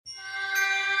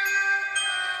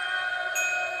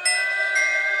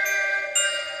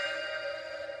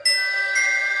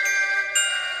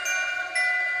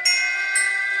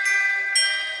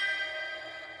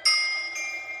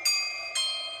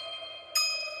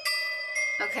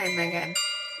Okay, Megan.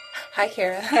 Hi,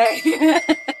 Kara. Hey.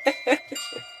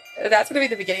 That's going to be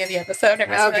the beginning of the episode. And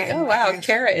everyone's Okay, like, oh, wow, Megan.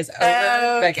 Kara is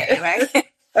over Okay, Megan. Megan.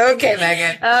 Okay,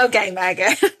 Megan. Okay,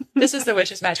 Megan. This is the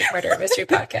Witch's Magic Murder Mystery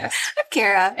Podcast. I'm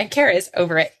Kara. And Kara is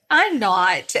over it. I'm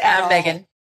not at I'm all. Megan.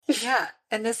 Yeah,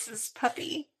 and this is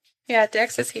Puppy. Yeah,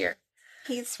 Dex is here.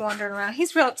 He's wandering around.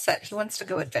 He's real upset. He wants to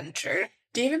go adventure.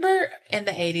 Do you remember in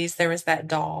the 80s there was that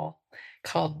doll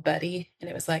called Buddy? And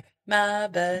it was like, my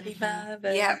buddy, my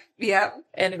buddy. Yeah.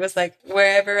 And it was like,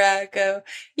 wherever I go,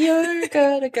 you're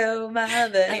gonna go, my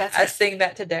buddy. I sing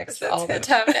that to Dex all the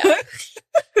time now.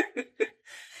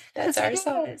 That's our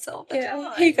song.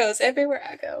 Yeah, he goes everywhere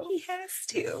I go. He has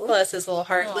to. Bless his little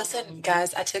heart. Aww. Listen,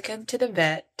 guys, I took him to the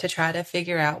vet to try to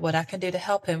figure out what I can do to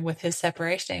help him with his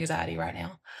separation anxiety right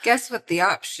now. Guess what the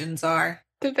options are?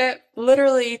 The vet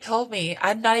literally told me,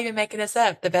 I'm not even making this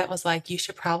up. The vet was like, you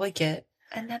should probably get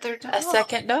another dog. A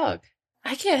second dog.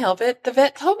 I can't help it. The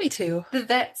vet told me to. The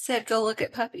vet said, go look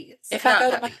at puppies. If I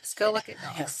go go look at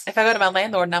dogs. If I go to my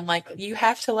landlord and I'm like, you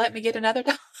have to let me get another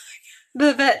dog.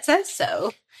 The vet says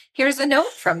so. Here's a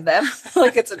note from them.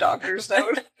 Like it's a doctor's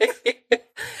note.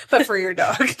 But for your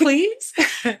dog. Please?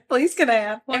 Please can I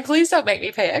have one? And please don't make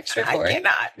me pay extra for it. I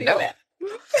cannot do that.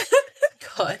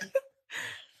 God.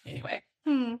 Anyway.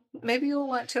 Maybe you'll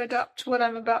want to adopt what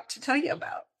I'm about to tell you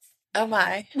about. Oh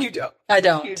my. You don't. I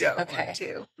don't. You don't okay. want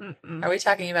to. Are we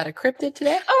talking about a cryptid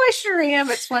today? Oh, I sure am.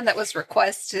 It's one that was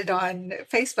requested on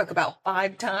Facebook about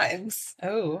 5 times.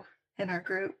 Oh. In our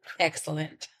group.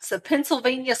 Excellent. It's a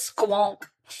Pennsylvania squonk.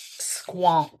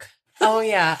 Squonk. Oh,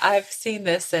 yeah. I've seen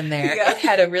this in there. Yeah. It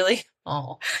had a really...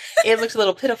 Oh. It looked a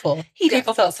little pitiful.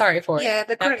 People felt sorry for it. Yeah,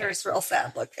 the critter's real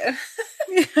sad looking.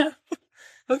 Yeah.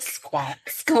 Squonk.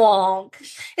 Squonk.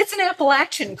 It's an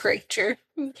Appalachian creature.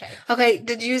 Okay.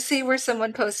 Did you see where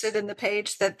someone posted in the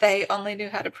page that they only knew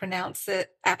how to pronounce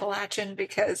it Appalachian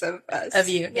because of us? Of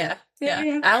you, yeah.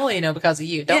 I only know because of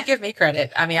you. Don't give me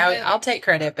credit. I mean, I'll take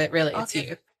credit, but really it's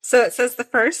you. So it says the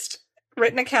first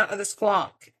written account of the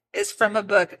squonk is from a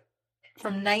book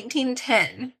from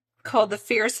 1910 called The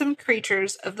Fearsome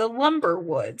Creatures of the Lumber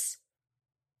Woods.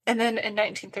 And then in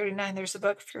 1939, there's a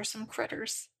book, Fearsome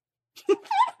Critters.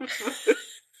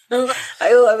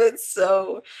 I love it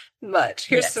so much.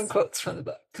 Here's some quotes from the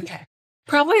book. Okay.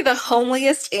 Probably the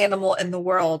homeliest animal in the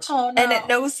world. Oh, no. And it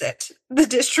knows it. The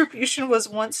distribution was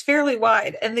once fairly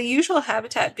wide, and the usual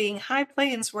habitat being high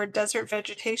plains where desert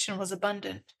vegetation was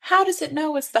abundant. How does it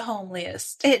know it's the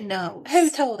homeliest? It knows. Who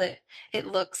told it? It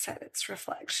looks at its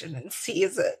reflection and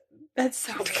sees it. That's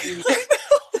so weird.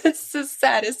 That's the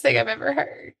saddest thing I've ever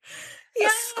heard. Yeah.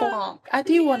 A squonk. I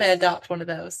do want to adopt one of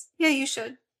those. Yeah, you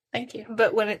should. Thank you.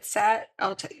 But when it's sad,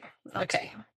 I'll tell you.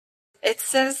 Okay. It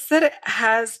says that it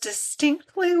has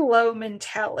distinctly low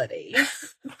mentality.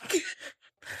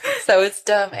 So it's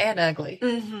dumb and ugly.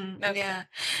 Mm-hmm. Okay. Yeah.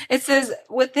 It says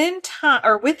with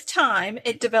time,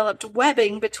 it developed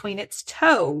webbing between its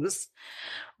toes,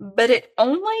 but it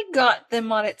only got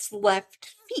them on its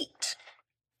left feet.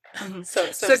 Mm-hmm. So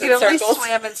it could only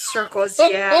swim in circles,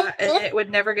 yeah, and it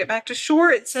would never get back to shore.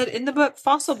 It said in the book,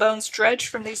 fossil bones dredged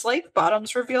from these lake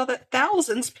bottoms reveal that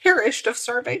thousands perished of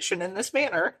starvation in this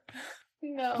manner.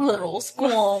 No. Little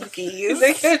squonkies.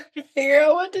 They couldn't figure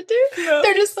out what to do. No.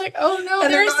 They're just like, oh no,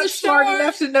 and there's they're not the smart shore.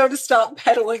 enough to know to stop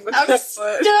pedaling with I'm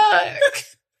stuck.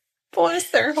 Bless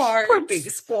their hearts. Poor big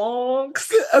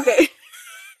squonks. Okay.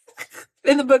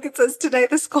 In the book, it says, today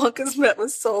the squonk is met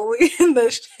with solely in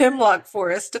the hemlock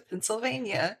forest of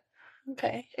Pennsylvania.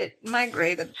 Okay. It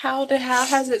migrated. How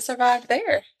has it survived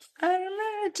there? I don't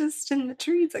know. Just in the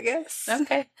trees, I guess.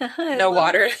 Okay. No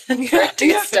water. To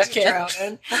get stuck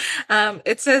in.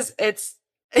 It says it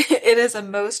is a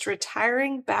most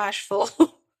retiring, bashful.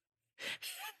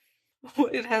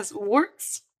 It has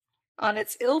warts on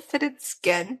its ill-fitted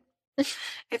skin.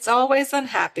 It's always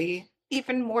unhappy,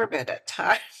 even morbid at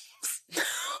times.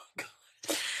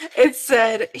 It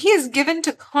said, he is given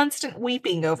to constant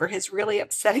weeping over his really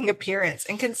upsetting appearance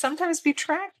and can sometimes be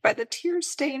tracked by the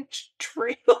tear-stained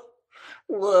trail.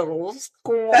 Little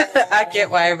squonk. I get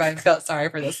why everybody felt sorry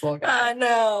for this little guy. I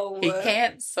know. He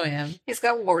can't swim. He's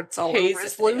got warts all over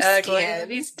his loose skin.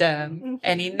 He's dumb.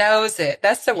 And he knows it.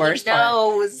 That's the worst part. He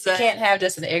knows. You can't have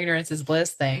just an ignorance is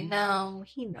bliss thing. No,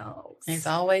 he knows. He's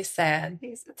always sad.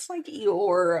 It's like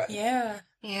Eeyore. Yeah.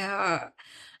 Yeah.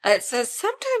 It says,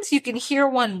 sometimes you can hear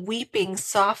one weeping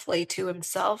softly to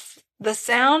himself. The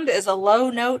sound is a low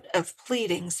note of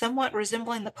pleading, somewhat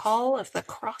resembling the call of the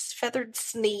cross-feathered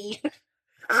snee.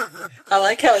 I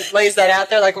like how it lays that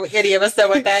out there like any of us know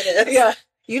what that is. Yeah.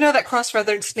 You know that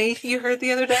cross-feathered snee you heard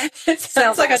the other day? It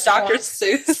sounds like a Dr.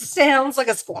 Seuss. Sounds like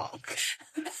a squonk.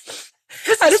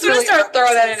 I just want to start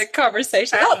throwing that in a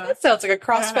conversation. Oh, that sounds like a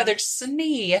cross-feathered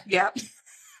snee. Yep.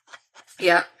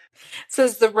 Yep. It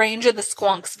says the range of the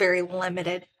squonk's very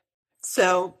limited.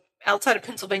 So outside of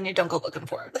Pennsylvania, don't go looking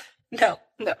for it. No.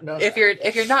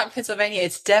 If you're not in Pennsylvania,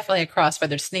 it's definitely a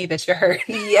cross-feathered snee that you heard.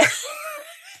 Yeah.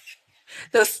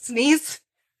 Those sneeze,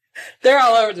 they're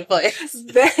all over the place.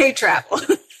 They travel.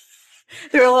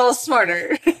 They're a little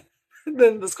smarter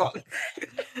than the squonk.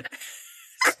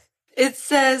 It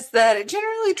says that it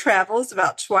generally travels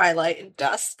about twilight and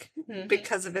dusk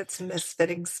because of its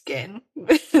misfitting skin.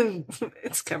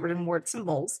 It's covered in warts and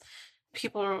moles.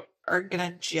 People are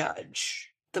going to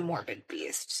judge the morbid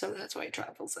beast, so that's why he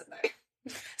travels at night.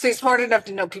 So he's smart enough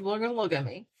to know people are going to look at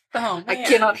me. Oh, man. I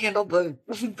cannot handle the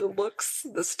looks,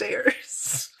 the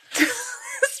stares.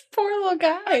 This poor little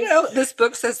guy. I know. This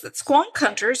book says that squonk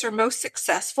hunters are most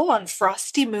successful on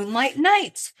frosty moonlight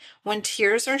nights when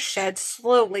tears are shed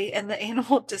slowly and the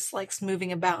animal dislikes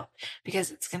moving about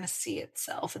because it's going to see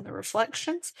itself in the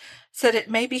reflections. Said it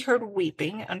may be heard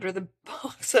weeping under the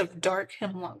boughs of dark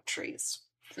hemlock trees.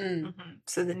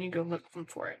 So then you go looking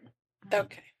for it.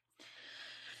 Okay.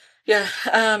 Yeah,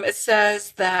 it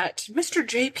says that Mr.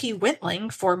 J.P.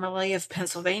 Wentling, formerly of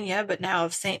Pennsylvania, but now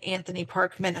of St. Anthony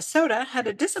Park, Minnesota, had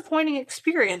a disappointing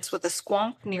experience with a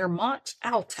squonk near Mont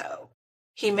Alto.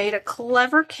 He made a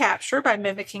clever capture by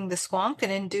mimicking the squonk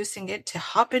and inducing it to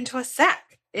hop into a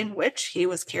sack, in which he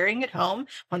was carrying it home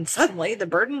when suddenly the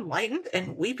burden lightened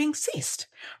and weeping ceased.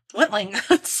 Wentling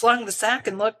slung the sack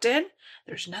and looked in.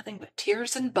 There's nothing but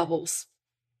tears and bubbles.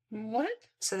 What?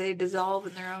 So they dissolve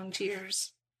in their own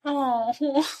tears. Oh,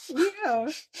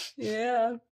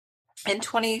 yeah. In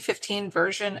 2015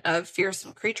 version of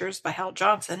Fearsome Creatures by Hal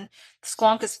Johnson, the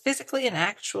squonk is physically and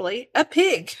actually a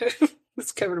pig.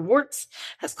 It's covered in warts,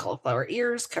 has cauliflower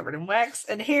ears covered in wax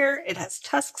and hair. It has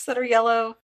tusks that are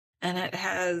yellow, and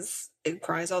it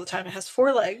cries all the time. It has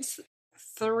 4 legs,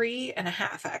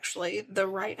 3.5 actually. The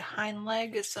right hind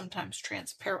leg is sometimes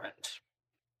transparent.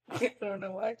 I don't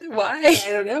know why. Why?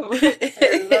 I don't know.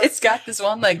 It's got this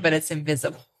one leg, but it's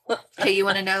invisible. Hey, you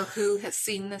want to know who has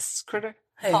seen this critter?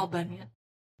 Hey. Paul Bunyan.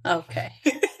 Okay.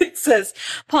 It says,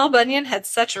 Paul Bunyan had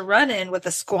such a run-in with a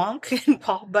squonk in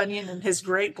Paul Bunyan and his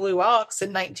Great Blue Ox in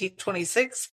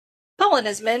 1926. Paul and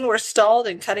his men were stalled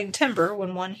in cutting timber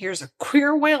when one hears a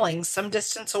queer wailing some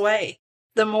distance away.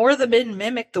 The more the men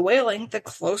mimic the wailing, the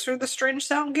closer the strange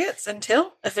sound gets,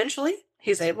 until, eventually,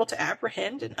 he's able to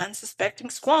apprehend an unsuspecting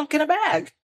squonk in a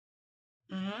bag.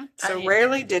 So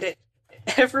rarely did it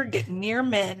ever get near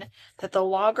men that the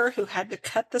logger who had to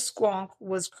cut the squonk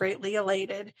was greatly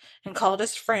elated and called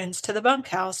his friends to the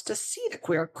bunkhouse to see the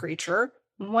queer creature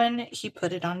when he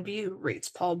put it on view, reads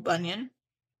Paul Bunyan.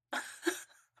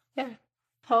 Yeah,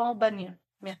 Paul Bunyan.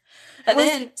 Yeah. And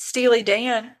then Steely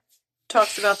Dan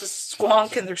talks about the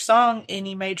squonk in their song,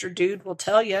 Any Major Dude Will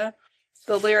Tell Ya.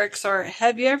 The lyrics are,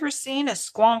 have you ever seen a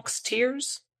squonk's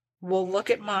tears? Well, look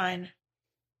at mine.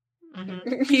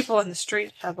 People in the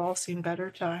street have all seen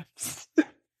better times.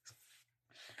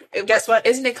 Guess what?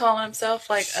 Isn't he calling himself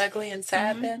like ugly and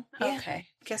sad then? Yeah. Okay.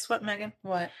 Guess what, Megan?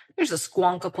 What? There's a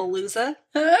Squonkapalooza.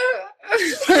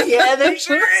 Yeah, there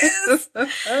sure is.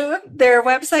 Their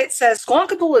website says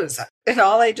Squonkapalooza, an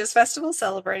all-ages festival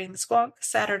celebrating the squonk,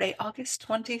 Saturday, August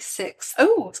 26th.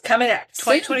 Oh, it's coming up,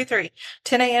 2023.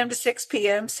 10 a.m. to 6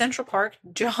 p.m., Central Park,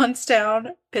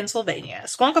 Johnstown, Pennsylvania.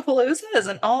 Squonkapalooza is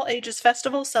an all-ages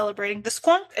festival celebrating the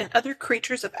squonk and other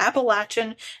creatures of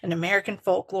Appalachian and American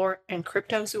folklore and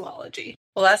cryptozoology.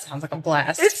 Well, that sounds like a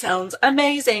blast. It sounds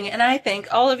amazing, and I think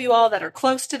all of you all that are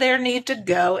close to there need to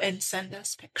go and send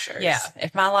us pictures. Yeah,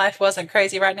 if my life wasn't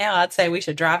crazy right now, I'd say we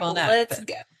should drive on that. Let's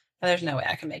go. There's no way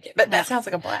I can make it, but that sounds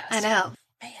like a blast. I know.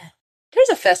 Man, there's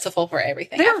a festival for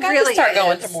everything. There I've got really to start is.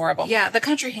 going to more of them. Yeah, the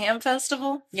Country Ham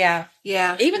Festival. Yeah.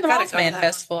 Even the Mothman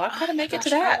Festival. I've got to make it to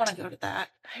that. I want to go to that.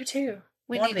 I do too.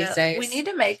 We need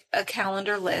to make a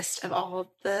calendar list of all of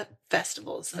the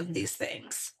festivals of these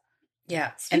things.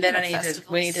 Yeah. And then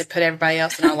we need to put everybody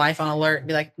else in our life on alert and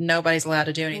be like, nobody's allowed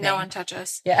to do anything. No one touch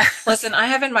us. Yeah. Listen, I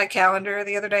have in my calendar,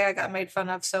 the other day I got made fun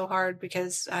of so hard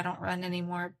because I don't run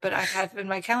anymore, but I have in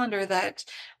my calendar that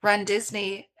Run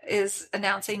Disney is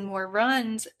announcing more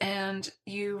runs, and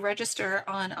you register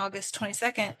on August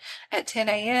 22nd at 10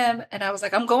 a.m. And I was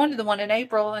like, I'm going to the one in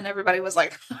April. And everybody was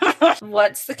like,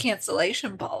 what's the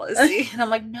cancellation policy? And I'm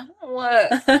like, no,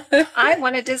 I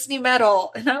want a Disney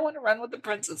medal and I want to run with the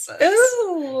princesses.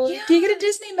 Ooh. Yeah. Do you get a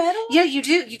Disney medal? Yeah, you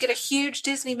do. You get a huge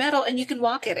Disney medal and you can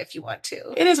walk it if you want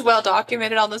to. It is well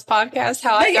documented on this podcast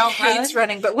how I don't hates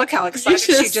running, but look how excited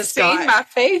she just got. My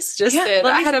face just did.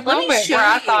 I had a moment where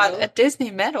I thought, a Disney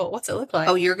medal, what's it look like?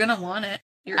 Oh, you're going to want it.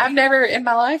 I've never in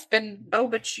my life been... Oh,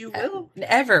 but you will.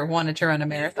 Ever wanted to run a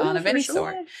marathon of any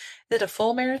sort. Is it a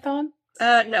full marathon?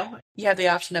 No. You have the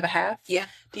option of a half? Yeah.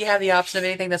 Do you have the option of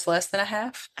anything that's less than a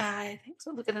half? I think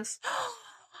so. Look at this.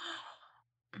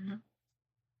 Mm-hmm.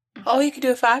 Oh, you could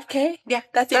do a 5K? Yeah.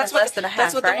 That's less than a half,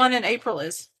 that's what right? the one in April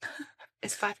is.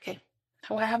 It's 5K.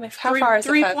 Well, how far is it?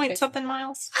 3 point something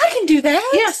miles. I can do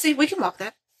that. Yeah, see, we can walk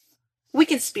that. We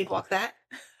can speed walk that.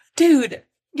 Dude.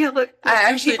 Yeah, look.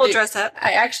 People dress up.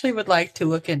 I actually would like to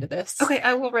look into this. Okay,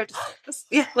 I will register this.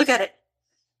 Yeah, look at it.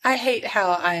 I hate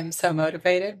how I am so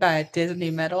motivated by a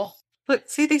Disney medal. Look,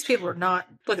 see, these people are not.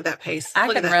 Look at that pace.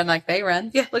 I can run like they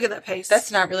run. Yeah, look at that pace.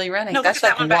 That's not really running. No, that's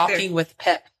like walking with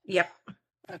pep. Yep.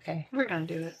 Okay. We're going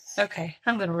to do it. Okay.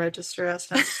 I'm going to register us.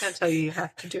 I'm just going to tell you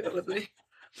have to do it with me.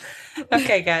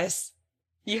 Okay, guys.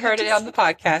 You heard it on the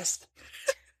podcast.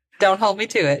 Don't hold me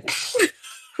to it.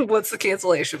 What's the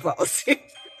cancellation policy?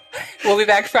 We'll be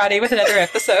back Friday with another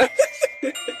episode.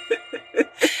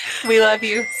 We love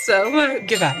you so much.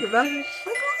 Goodbye. Goodbye.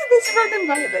 Look at this running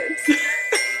by this.